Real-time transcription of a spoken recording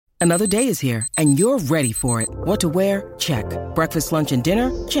Another day is here, and you're ready for it. What to wear? Check. Breakfast, lunch, and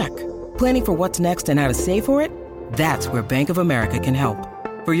dinner? Check. Planning for what's next and how to save for it? That's where Bank of America can help.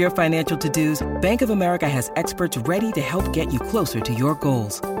 For your financial to-dos, Bank of America has experts ready to help get you closer to your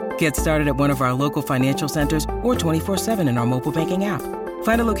goals. Get started at one of our local financial centers or 24/7 in our mobile banking app.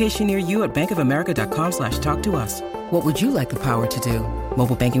 Find a location near you at bankofamerica.com/talktous. What would you like the power to do?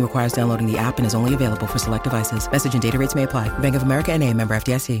 Mobile banking requires downloading the app and is only available for select devices. Message and data rates may apply. Bank of America N.A., member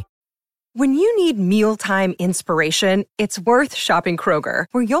FDIC. When you need mealtime inspiration, it's worth shopping Kroger,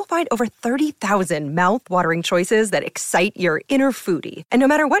 where you'll find over 30,000 mouth-watering choices that excite your inner foodie. And no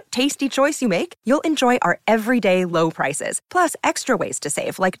matter what tasty choice you make, you'll enjoy our everyday low prices, plus extra ways to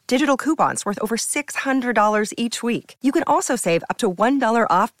save, like digital coupons worth over $600 each week. You can also save up to $1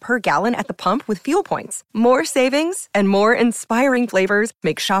 off per gallon at the pump with fuel points. More savings and more inspiring flavors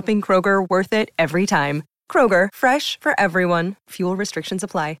make shopping Kroger worth it every time. Kroger, fresh for everyone. Fuel restrictions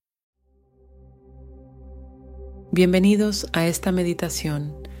apply. Bienvenidos a esta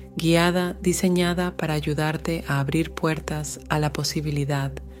meditación guiada diseñada para ayudarte a abrir puertas a la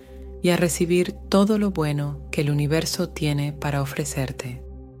posibilidad y a recibir todo lo bueno que el universo tiene para ofrecerte.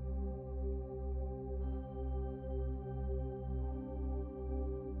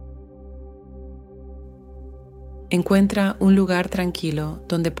 Encuentra un lugar tranquilo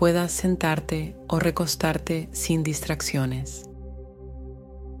donde puedas sentarte o recostarte sin distracciones.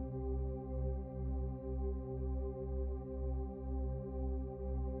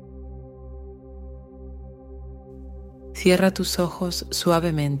 Cierra tus ojos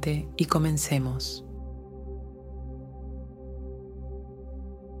suavemente y comencemos.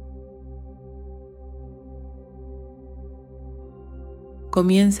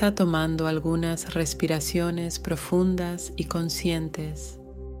 Comienza tomando algunas respiraciones profundas y conscientes.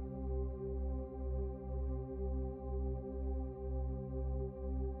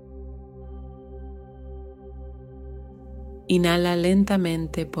 Inhala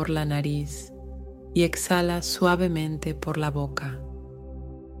lentamente por la nariz y exhala suavemente por la boca.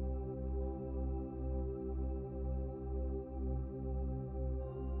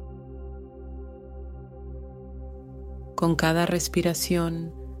 Con cada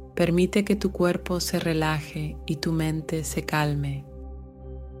respiración, permite que tu cuerpo se relaje y tu mente se calme.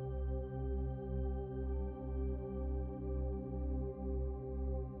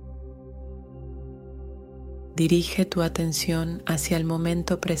 Dirige tu atención hacia el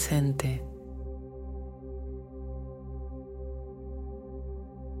momento presente.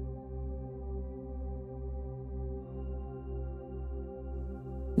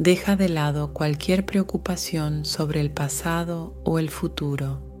 Deja de lado cualquier preocupación sobre el pasado o el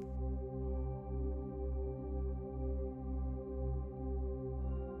futuro.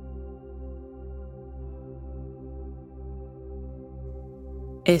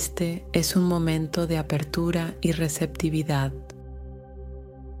 Este es un momento de apertura y receptividad.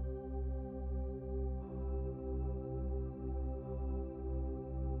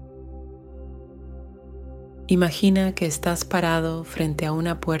 Imagina que estás parado frente a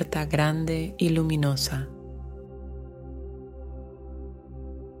una puerta grande y luminosa.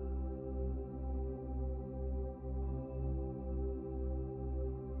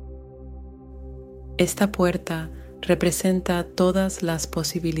 Esta puerta representa todas las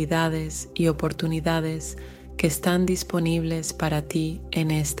posibilidades y oportunidades que están disponibles para ti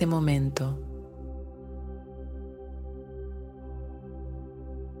en este momento.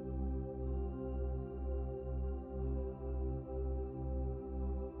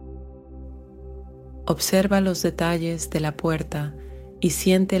 Observa los detalles de la puerta y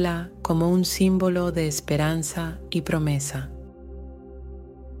siéntela como un símbolo de esperanza y promesa.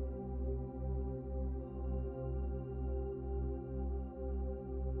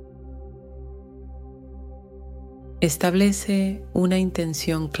 Establece una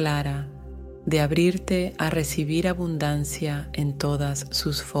intención clara de abrirte a recibir abundancia en todas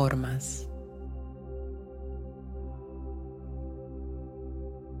sus formas.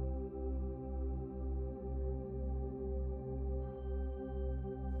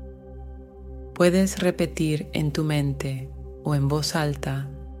 Puedes repetir en tu mente o en voz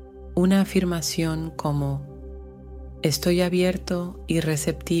alta una afirmación como: estoy abierto y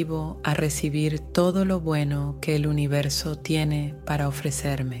receptivo a recibir todo lo bueno que el universo tiene para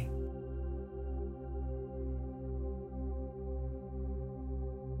ofrecerme.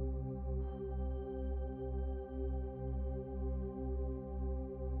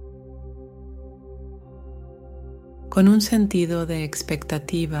 Con un sentido de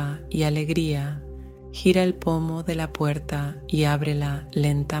expectativa y alegría, gira el pomo de la puerta y ábrela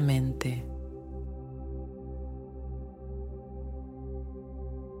lentamente.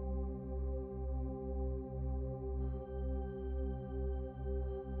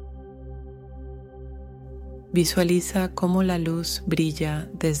 Visualiza cómo la luz brilla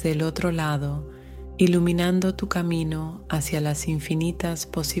desde el otro lado, iluminando tu camino hacia las infinitas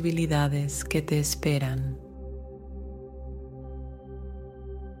posibilidades que te esperan.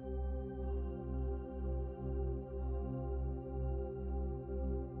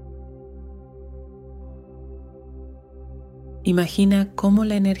 Imagina cómo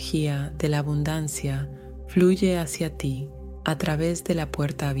la energía de la abundancia fluye hacia ti a través de la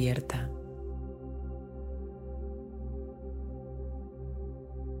puerta abierta.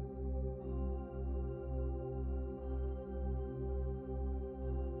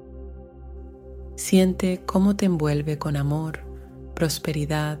 Siente cómo te envuelve con amor,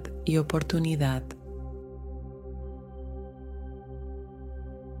 prosperidad y oportunidad.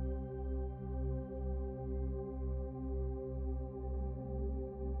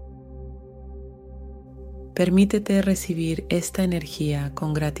 Permítete recibir esta energía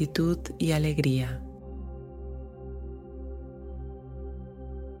con gratitud y alegría.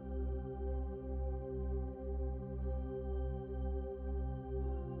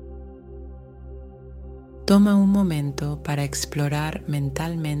 Toma un momento para explorar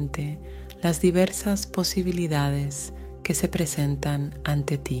mentalmente las diversas posibilidades que se presentan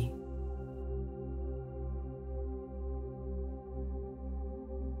ante ti.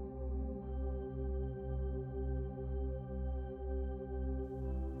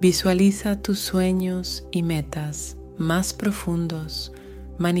 Visualiza tus sueños y metas más profundos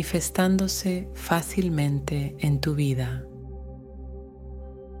manifestándose fácilmente en tu vida.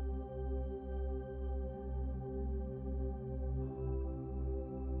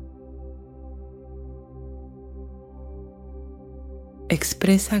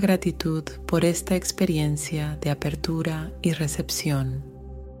 Expresa gratitud por esta experiencia de apertura y recepción.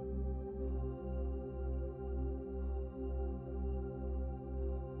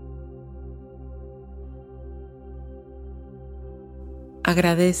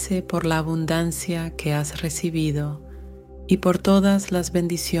 Agradece por la abundancia que has recibido y por todas las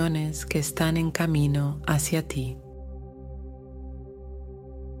bendiciones que están en camino hacia ti.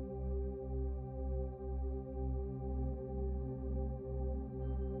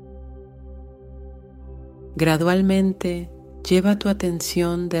 Gradualmente, lleva tu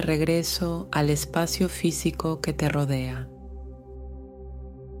atención de regreso al espacio físico que te rodea.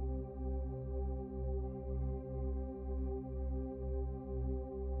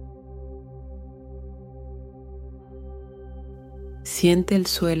 Siente el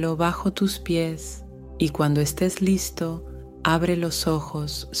suelo bajo tus pies y cuando estés listo, abre los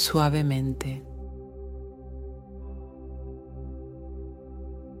ojos suavemente.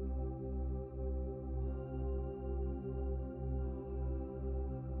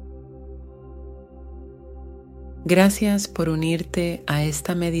 Gracias por unirte a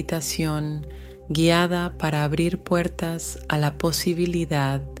esta meditación guiada para abrir puertas a la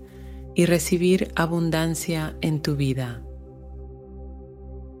posibilidad y recibir abundancia en tu vida.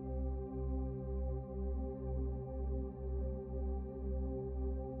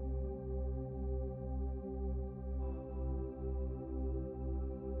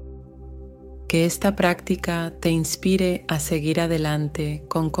 Que esta práctica te inspire a seguir adelante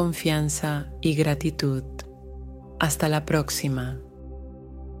con confianza y gratitud. Hasta la próxima.